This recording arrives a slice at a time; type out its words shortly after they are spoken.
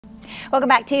Welcome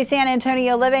back to San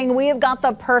Antonio Living. We have got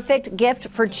the perfect gift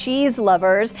for cheese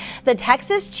lovers. The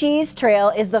Texas Cheese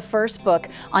Trail is the first book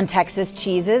on Texas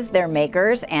cheeses, their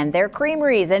makers, and their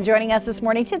creameries. And joining us this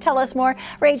morning to tell us more,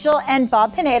 Rachel and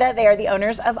Bob Pineda. They are the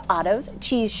owners of Otto's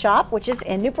Cheese Shop, which is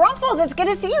in New Braunfels. It's good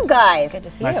to see you guys. Good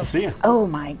to see you. Nice to see you. Oh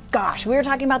my gosh, we were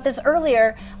talking about this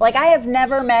earlier. Like, I have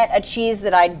never met a cheese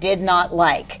that I did not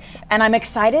like. And I'm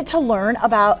excited to learn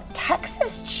about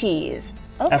Texas cheese.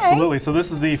 Okay. Absolutely. So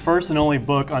this is the first and only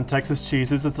book on Texas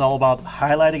cheeses. It's all about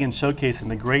highlighting and showcasing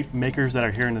the great makers that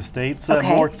are here in the state, so that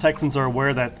more Texans are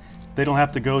aware that they don't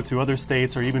have to go to other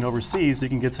states or even overseas. You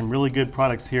can get some really good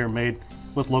products here made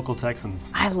with local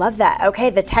Texans. I love that. Okay,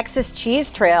 the Texas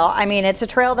Cheese Trail. I mean, it's a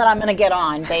trail that I'm going to get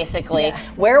on, basically. Yeah.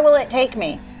 Where will it take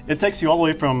me? It takes you all the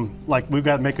way from, like, we've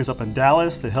got makers up in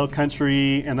Dallas, the Hill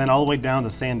Country, and then all the way down to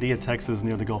Sandia, Texas,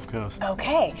 near the Gulf Coast.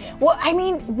 Okay. Well, I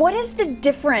mean, what is the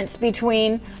difference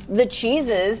between the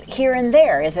cheeses here and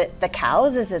there? Is it the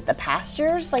cows? Is it the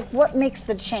pastures? Like, what makes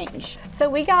the change? So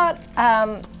we got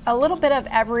a little bit of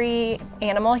every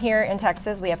animal here in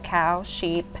Texas. We have cow,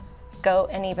 sheep, goat,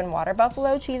 and even water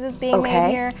buffalo cheeses being made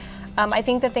here. I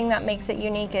think the thing that makes it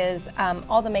unique is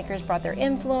all the makers brought their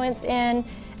influence in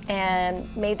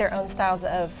and made their own styles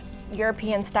of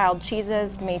European-styled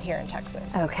cheeses made here in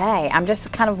Texas. Okay, I'm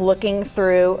just kind of looking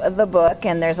through the book,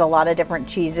 and there's a lot of different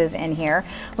cheeses in here.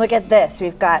 Look at this.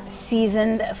 We've got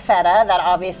seasoned feta. That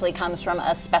obviously comes from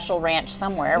a special ranch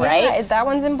somewhere, right? Yeah, that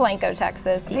one's in Blanco,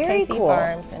 Texas. Very cool.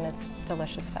 Farms, and it's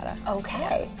delicious feta.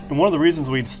 Okay. And one of the reasons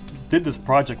we did this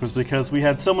project was because we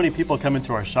had so many people come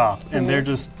into our shop, and they're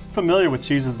just familiar with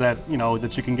cheeses that, you know,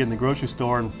 that you can get in the grocery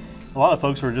store, and a lot of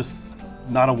folks were just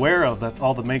not aware of that,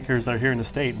 all the makers that are here in the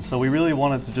state. And so we really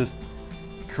wanted to just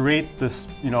create this,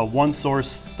 you know, one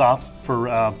source stop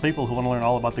for people who want to learn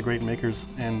all about the great makers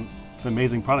and the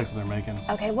amazing products that they're making.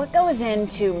 Okay, what goes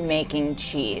into making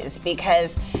cheese?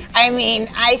 Because, I mean,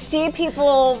 I see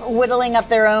people whittling up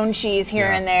their own cheese here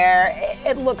and there.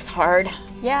 It looks hard.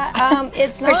 Yeah,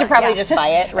 it's not. I should probably just buy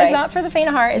it, right? It's not for the faint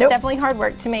of heart. It's definitely hard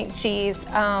work to make cheese.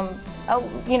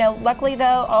 You know, luckily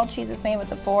though, all cheese is made with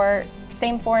the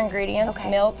same four ingredients: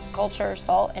 milk, culture,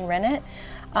 salt, and rennet.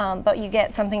 But you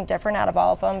get something different out of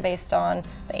all of them based on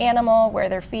the animal, where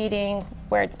they're feeding,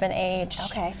 where it's been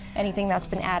aged, anything that's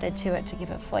been added to it to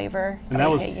give it flavor. And that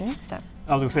was unique stuff.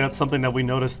 I was gonna say that's something that we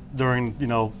noticed during, you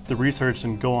know, the research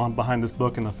and go on behind this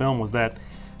book and the film, was that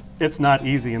it's not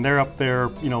easy, and they're up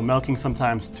there, you know, milking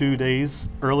sometimes 2 days,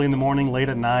 early in the morning, late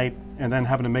at night, and then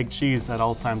having to make cheese at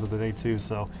all times of the day too.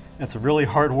 So it's really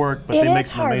hard work, but they make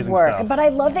some amazing stuff. But I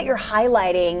love that you're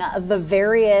highlighting the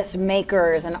various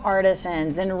makers and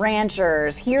artisans and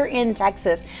ranchers here in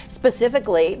Texas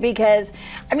specifically, because,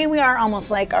 I mean, we are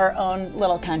almost like our own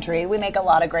little country. We make a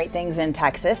lot of great things in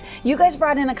Texas. You guys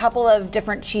brought in a couple of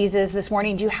different cheeses this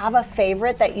morning. Do you have a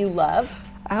favorite that you love?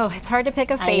 Oh, it's hard to pick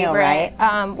a favorite. I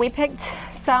know, right? We picked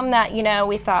some that, you know,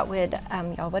 we thought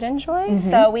y'all would enjoy.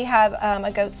 So we have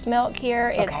a goat's milk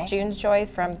here. It's June's Joy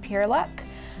from Pure Luck.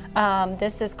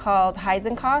 This is called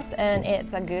Heisenkost, and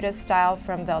it's a Gouda style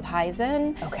from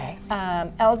Veldheisen.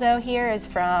 Eldo here is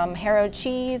from Harrowed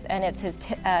Cheese, and it's his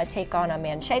take on a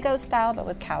Manchego style, but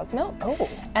with cow's milk.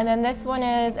 And then this one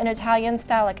is an Italian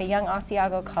style, like a young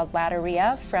Asiago, called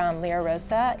Latteria from Lira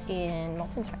Rosa in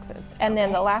Moulton, Texas. And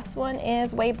then the last one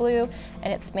is Way Blue,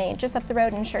 and it's made just up the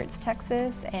road in Schertz,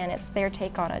 Texas, and it's their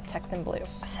take on a Texan Blue.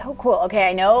 So cool. Okay,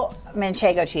 I know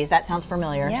Manchego cheese. That sounds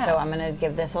familiar. So I'm going to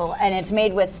give this a little, and it's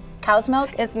made with cow's milk?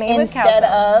 It's made with cow's milk. Instead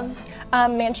of?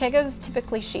 Manchego is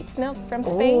typically sheep's milk from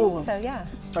Spain, so yeah.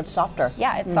 It's softer.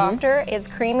 Yeah, it's softer, it's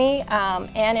creamy,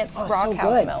 and it's raw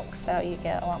cow's milk, so you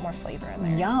get a lot more flavor in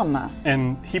there. Yum.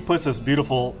 And he puts this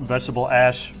beautiful vegetable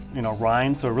ash, you know,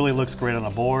 rind, so it really looks great on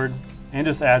a board, and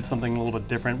just adds something a little bit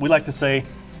different. We like to say,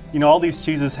 you know, all these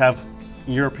cheeses have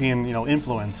European, you know,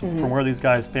 influence from where these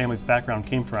guys' family's background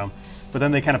came from. But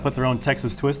then they kind of put their own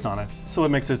Texas twist on it. So it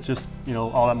makes it just, you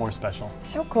know, all that more special.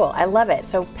 So cool, I love it.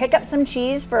 So pick up some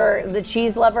cheese for the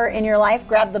cheese lover in your life.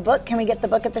 Grab the book. Can we get the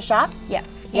book at the shop?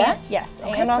 Yes. Yes? Yes,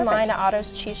 Okay, and online at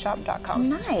ottoscheeseshop.com.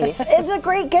 Nice. It's a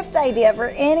great gift idea for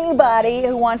anybody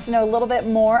who wants to know a little bit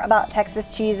more about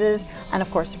Texas cheeses, and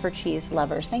of course for cheese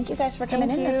lovers. Thank you guys for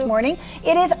coming in this morning.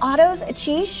 It is Otto's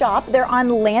Cheese Shop. They're on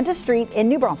Landa Street in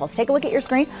New Braunfels. Take a look at your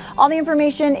screen. All the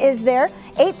information is there.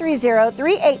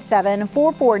 830-387-4495.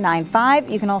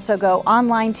 You can also go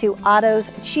online to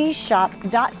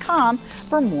ottoscheeseshop.com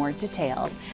for more details.